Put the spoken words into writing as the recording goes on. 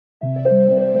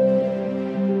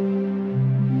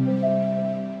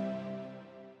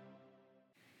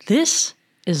This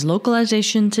is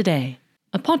Localization Today,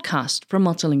 a podcast from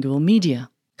Multilingual Media,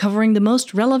 covering the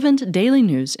most relevant daily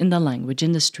news in the language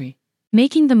industry.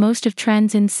 Making the most of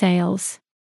trends in sales.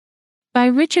 By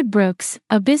Richard Brooks,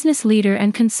 a business leader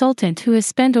and consultant who has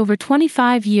spent over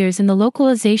 25 years in the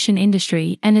localization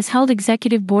industry and has held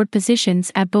executive board positions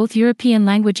at both European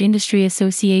Language Industry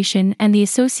Association and the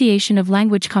Association of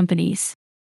Language Companies.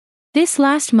 This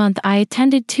last month I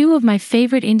attended two of my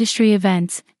favorite industry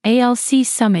events, ALC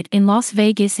Summit in Las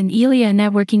Vegas and Elia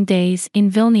Networking Days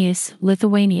in Vilnius,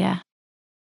 Lithuania.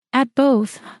 At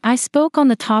both, I spoke on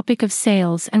the topic of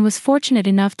sales and was fortunate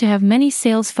enough to have many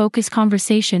sales-focused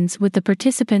conversations with the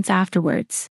participants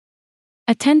afterwards.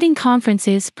 Attending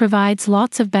conferences provides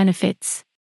lots of benefits.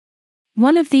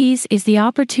 One of these is the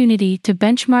opportunity to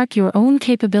benchmark your own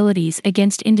capabilities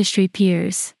against industry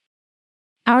peers.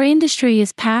 Our industry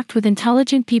is packed with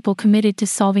intelligent people committed to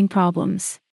solving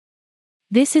problems.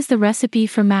 This is the recipe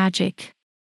for magic.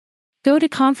 Go to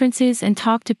conferences and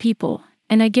talk to people,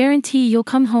 and I guarantee you'll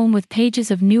come home with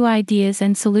pages of new ideas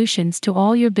and solutions to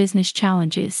all your business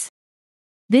challenges.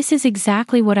 This is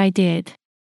exactly what I did.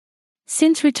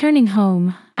 Since returning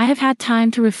home, I have had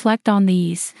time to reflect on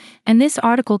these, and this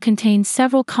article contains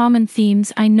several common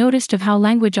themes I noticed of how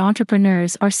language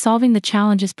entrepreneurs are solving the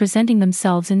challenges presenting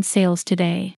themselves in sales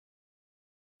today.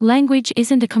 Language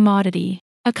isn't a commodity.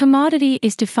 A commodity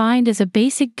is defined as a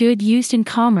basic good used in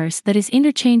commerce that is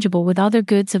interchangeable with other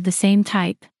goods of the same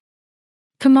type.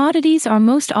 Commodities are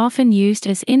most often used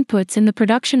as inputs in the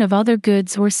production of other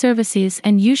goods or services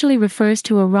and usually refers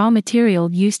to a raw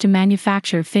material used to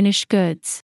manufacture finished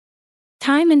goods.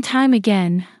 Time and time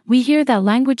again, we hear that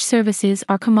language services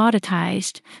are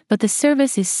commoditized, but the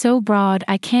service is so broad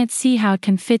I can't see how it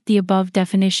can fit the above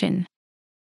definition.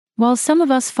 While some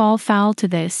of us fall foul to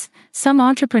this, some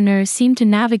entrepreneurs seem to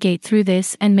navigate through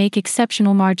this and make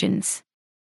exceptional margins.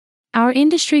 Our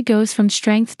industry goes from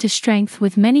strength to strength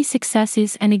with many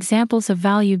successes and examples of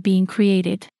value being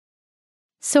created.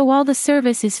 So while the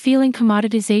service is feeling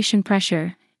commoditization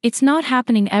pressure, it's not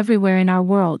happening everywhere in our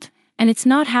world, and it's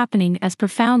not happening as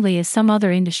profoundly as some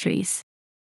other industries.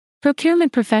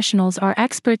 Procurement professionals are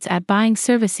experts at buying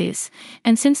services,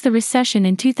 and since the recession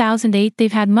in 2008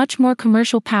 they've had much more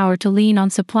commercial power to lean on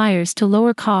suppliers to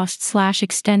lower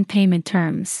costs/extend payment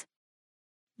terms.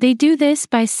 They do this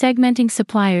by segmenting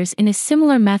suppliers in a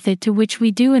similar method to which we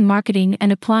do in marketing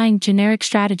and applying generic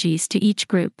strategies to each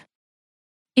group.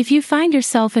 If you find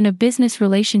yourself in a business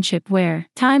relationship where,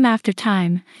 time after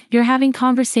time, you're having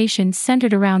conversations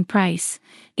centered around price,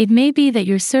 it may be that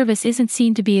your service isn't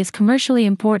seen to be as commercially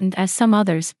important as some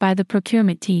others by the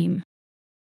procurement team.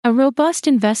 A robust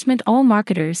investment all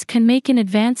marketers can make in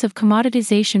advance of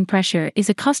commoditization pressure is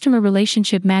a customer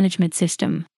relationship management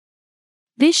system.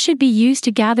 This should be used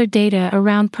to gather data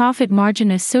around profit margin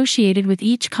associated with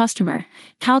each customer,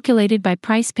 calculated by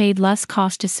price paid less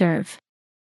cost to serve.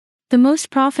 The most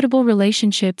profitable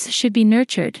relationships should be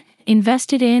nurtured,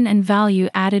 invested in, and value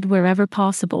added wherever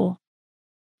possible.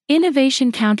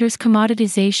 Innovation counters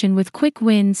commoditization with quick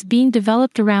wins being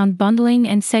developed around bundling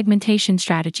and segmentation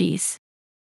strategies.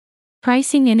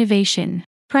 Pricing innovation.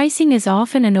 Pricing is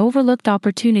often an overlooked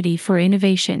opportunity for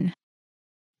innovation.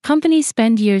 Companies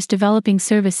spend years developing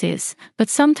services, but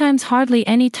sometimes hardly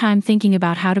any time thinking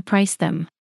about how to price them.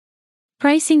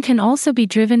 Pricing can also be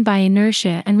driven by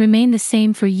inertia and remain the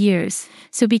same for years,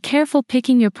 so be careful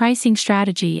picking your pricing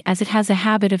strategy as it has a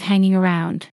habit of hanging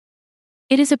around.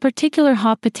 It is a particular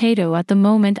hot potato at the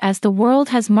moment as the world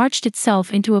has marched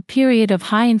itself into a period of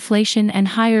high inflation and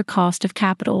higher cost of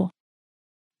capital.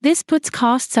 This puts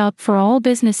costs up for all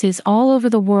businesses all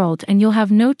over the world, and you'll have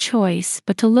no choice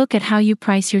but to look at how you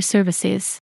price your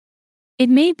services. It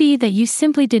may be that you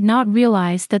simply did not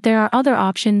realize that there are other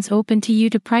options open to you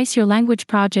to price your language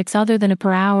projects other than a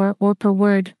per hour or per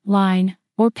word, line,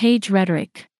 or page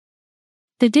rhetoric.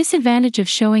 The disadvantage of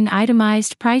showing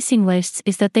itemized pricing lists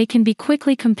is that they can be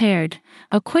quickly compared.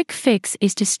 A quick fix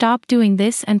is to stop doing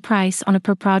this and price on a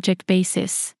per project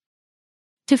basis.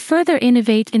 To further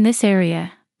innovate in this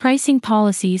area, pricing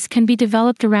policies can be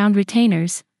developed around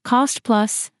retainers,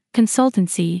 cost-plus,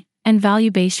 consultancy, and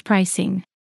value-based pricing.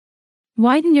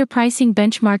 Widen your pricing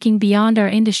benchmarking beyond our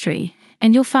industry,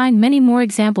 and you'll find many more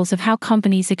examples of how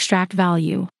companies extract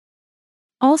value.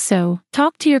 Also,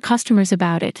 talk to your customers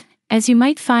about it, as you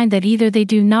might find that either they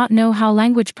do not know how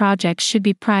language projects should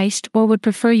be priced or would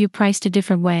prefer you priced a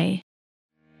different way.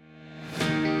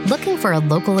 Looking for a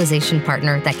localization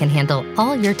partner that can handle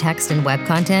all your text and web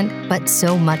content, but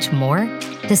so much more?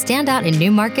 To stand out in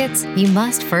new markets, you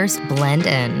must first blend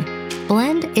in.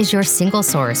 Blend is your single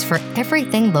source for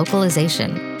everything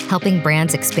localization, helping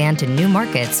brands expand to new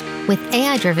markets with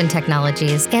AI-driven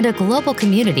technologies and a global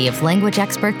community of language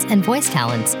experts and voice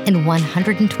talents in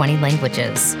 120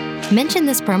 languages. Mention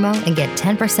this promo and get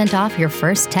 10% off your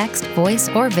first text, voice,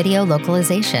 or video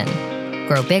localization.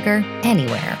 Grow bigger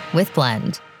anywhere with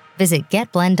Blend. Visit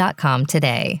getblend.com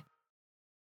today.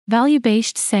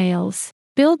 Value-based sales.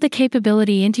 Build the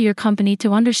capability into your company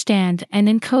to understand and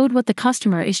encode what the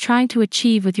customer is trying to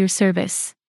achieve with your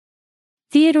service.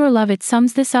 Theodore Levitt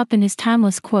sums this up in his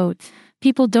timeless quote,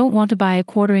 "People don't want to buy a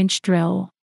quarter-inch drill.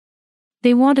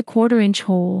 They want a quarter-inch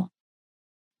hole."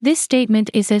 This statement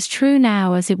is as true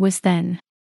now as it was then.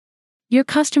 Your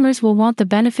customers will want the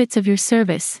benefits of your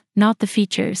service, not the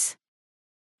features.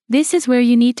 This is where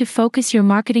you need to focus your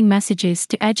marketing messages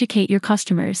to educate your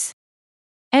customers.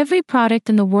 Every product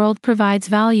in the world provides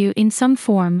value in some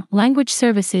form. Language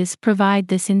services provide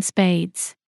this in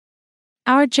spades.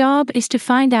 Our job is to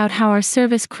find out how our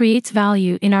service creates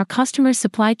value in our customers'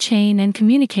 supply chain and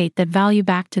communicate that value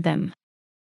back to them.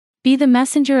 Be the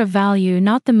messenger of value,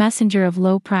 not the messenger of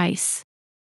low price.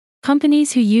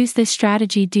 Companies who use this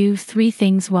strategy do three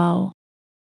things well.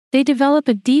 They develop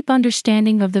a deep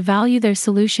understanding of the value their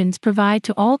solutions provide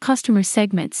to all customer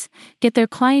segments, get their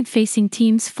client-facing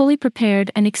teams fully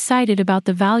prepared and excited about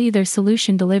the value their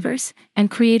solution delivers, and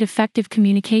create effective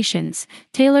communications,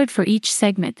 tailored for each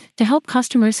segment, to help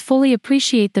customers fully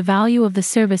appreciate the value of the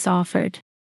service offered.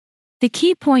 The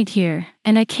key point here,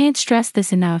 and I can't stress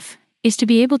this enough, is to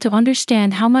be able to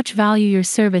understand how much value your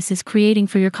service is creating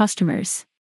for your customers.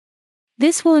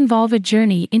 This will involve a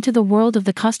journey into the world of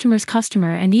the customer's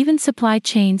customer and even supply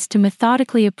chains to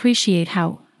methodically appreciate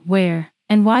how, where,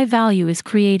 and why value is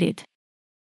created.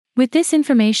 With this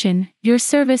information, your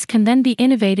service can then be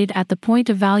innovated at the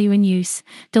point of value in use,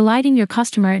 delighting your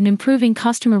customer and improving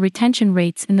customer retention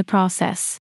rates in the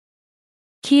process.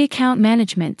 Key account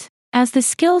management. As the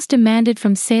skills demanded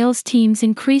from sales teams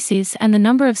increases and the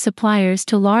number of suppliers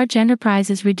to large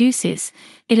enterprises reduces,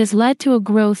 it has led to a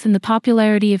growth in the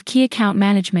popularity of key account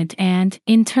management and,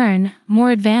 in turn,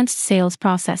 more advanced sales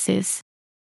processes.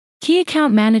 Key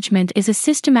account management is a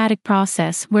systematic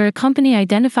process where a company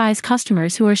identifies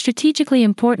customers who are strategically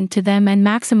important to them and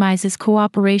maximizes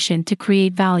cooperation to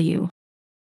create value.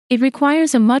 It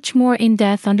requires a much more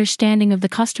in-depth understanding of the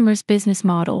customer's business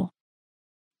model.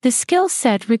 The skill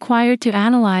set required to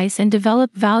analyze and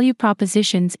develop value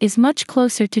propositions is much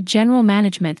closer to general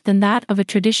management than that of a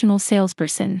traditional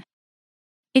salesperson.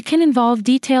 It can involve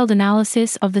detailed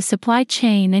analysis of the supply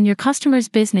chain and your customer's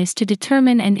business to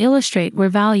determine and illustrate where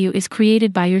value is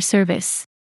created by your service.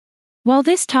 While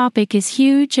this topic is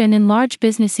huge and in large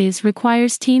businesses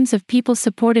requires teams of people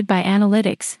supported by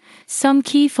analytics, some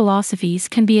key philosophies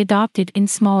can be adopted in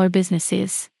smaller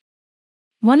businesses.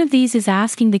 One of these is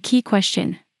asking the key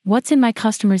question: what's in my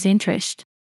customer's interest?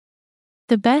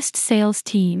 The best sales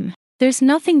team. There's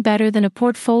nothing better than a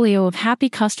portfolio of happy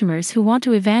customers who want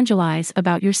to evangelize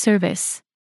about your service.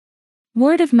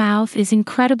 Word of mouth is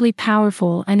incredibly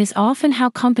powerful and is often how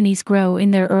companies grow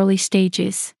in their early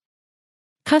stages.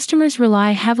 Customers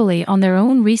rely heavily on their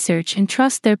own research and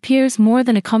trust their peers more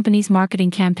than a company's marketing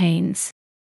campaigns.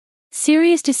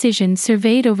 SiriusDecision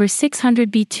surveyed over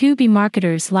 600 B2B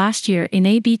marketers last year in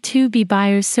a B2B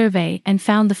buyers survey and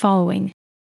found the following.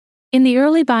 In the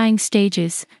early buying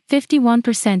stages,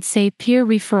 51% say peer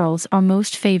referrals are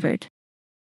most favored.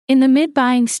 In the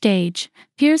mid-buying stage,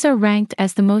 peers are ranked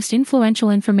as the most influential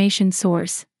information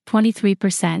source,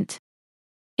 23%.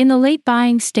 In the late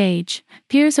buying stage,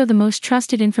 peers are the most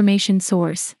trusted information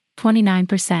source,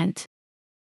 29%.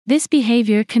 This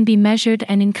behavior can be measured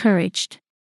and encouraged.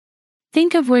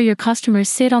 Think of where your customers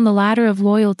sit on the ladder of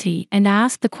loyalty and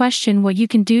ask the question what you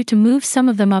can do to move some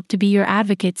of them up to be your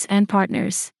advocates and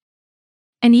partners.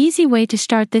 An easy way to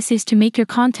start this is to make your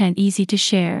content easy to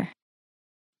share.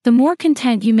 The more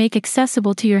content you make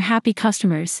accessible to your happy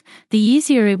customers, the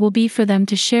easier it will be for them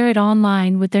to share it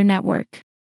online with their network.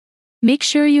 Make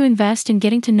sure you invest in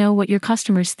getting to know what your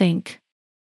customers think.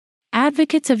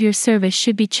 Advocates of your service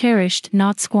should be cherished,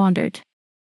 not squandered.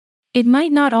 It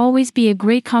might not always be a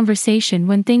great conversation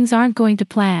when things aren't going to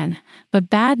plan, but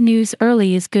bad news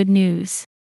early is good news.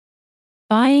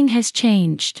 Buying has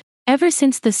changed. Ever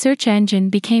since the search engine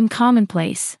became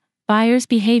commonplace, buyers'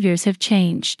 behaviors have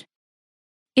changed.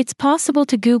 It's possible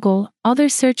to Google, other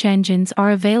search engines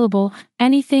are available,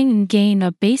 anything, and gain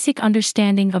a basic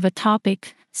understanding of a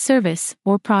topic, service,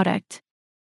 or product.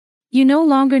 You no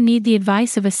longer need the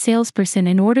advice of a salesperson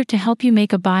in order to help you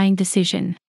make a buying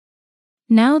decision.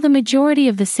 Now the majority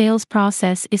of the sales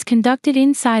process is conducted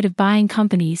inside of buying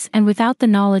companies and without the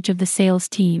knowledge of the sales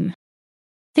team.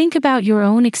 Think about your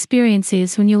own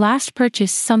experiences when you last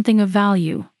purchased something of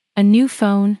value, a new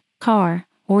phone, car,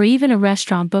 or even a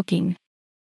restaurant booking.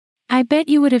 I bet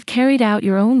you would have carried out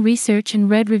your own research and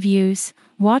read reviews,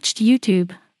 watched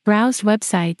YouTube, browsed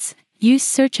websites, used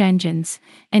search engines,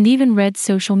 and even read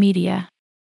social media.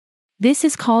 This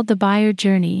is called the buyer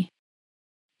journey.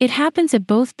 It happens at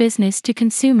both business to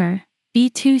consumer,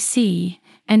 B2C,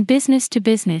 and business to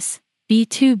business,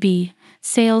 B2B,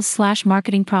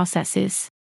 sales/marketing processes.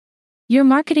 Your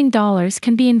marketing dollars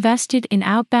can be invested in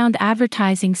outbound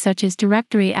advertising such as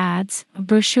directory ads,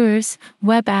 brochures,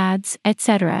 web ads,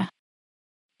 etc.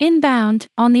 Inbound,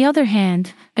 on the other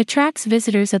hand, attracts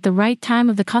visitors at the right time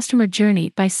of the customer journey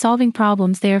by solving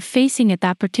problems they are facing at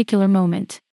that particular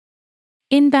moment.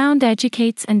 Inbound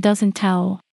educates and doesn't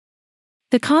tell.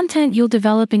 The content you'll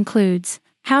develop includes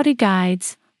how-to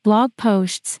guides, blog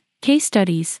posts, case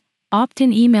studies,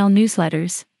 opt-in email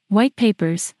newsletters, white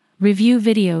papers, review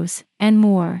videos, and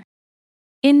more.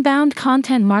 Inbound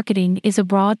content marketing is a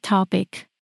broad topic.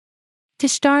 To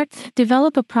start,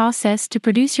 develop a process to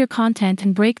produce your content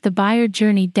and break the buyer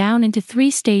journey down into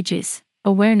 3 stages: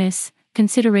 awareness,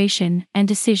 consideration, and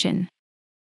decision.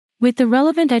 With the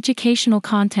relevant educational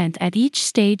content at each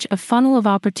stage, a funnel of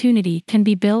opportunity can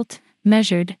be built,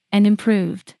 measured, and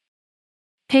improved.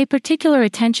 Pay particular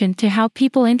attention to how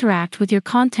people interact with your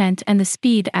content and the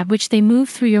speed at which they move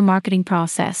through your marketing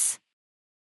process.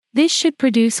 This should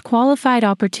produce qualified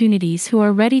opportunities who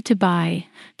are ready to buy,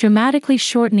 dramatically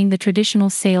shortening the traditional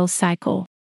sales cycle.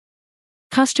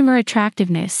 Customer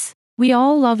attractiveness. We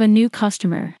all love a new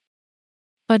customer.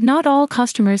 But not all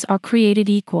customers are created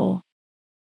equal.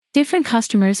 Different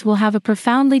customers will have a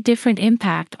profoundly different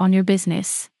impact on your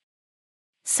business.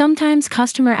 Sometimes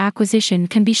customer acquisition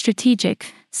can be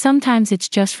strategic, sometimes it's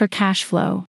just for cash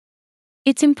flow.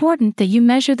 It's important that you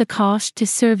measure the cost to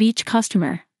serve each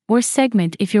customer, or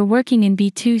segment if you're working in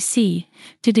B2C,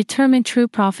 to determine true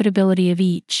profitability of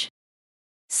each.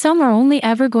 Some are only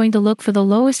ever going to look for the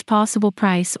lowest possible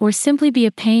price or simply be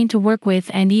a pain to work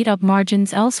with and eat up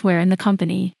margins elsewhere in the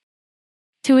company.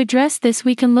 To address this,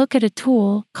 we can look at a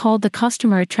tool called the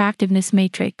Customer Attractiveness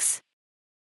Matrix.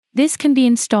 This can be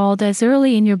installed as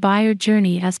early in your buyer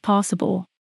journey as possible.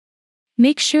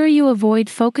 Make sure you avoid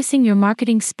focusing your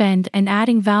marketing spend and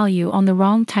adding value on the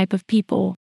wrong type of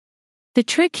people. The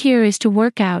trick here is to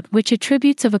work out which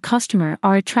attributes of a customer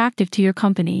are attractive to your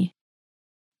company.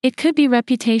 It could be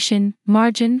reputation,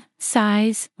 margin,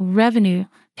 size, revenue,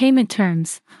 payment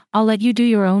terms. I'll let you do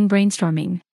your own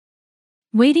brainstorming.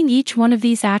 Weighting each one of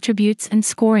these attributes and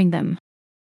scoring them.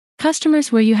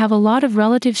 Customers where you have a lot of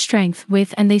relative strength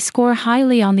with and they score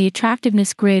highly on the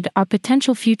attractiveness grid are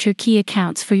potential future key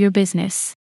accounts for your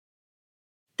business.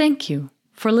 Thank you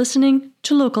for listening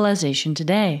to Localization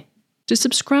Today. To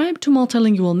subscribe to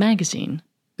Multilingual Magazine,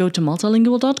 go to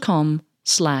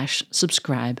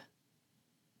multilingual.com/subscribe.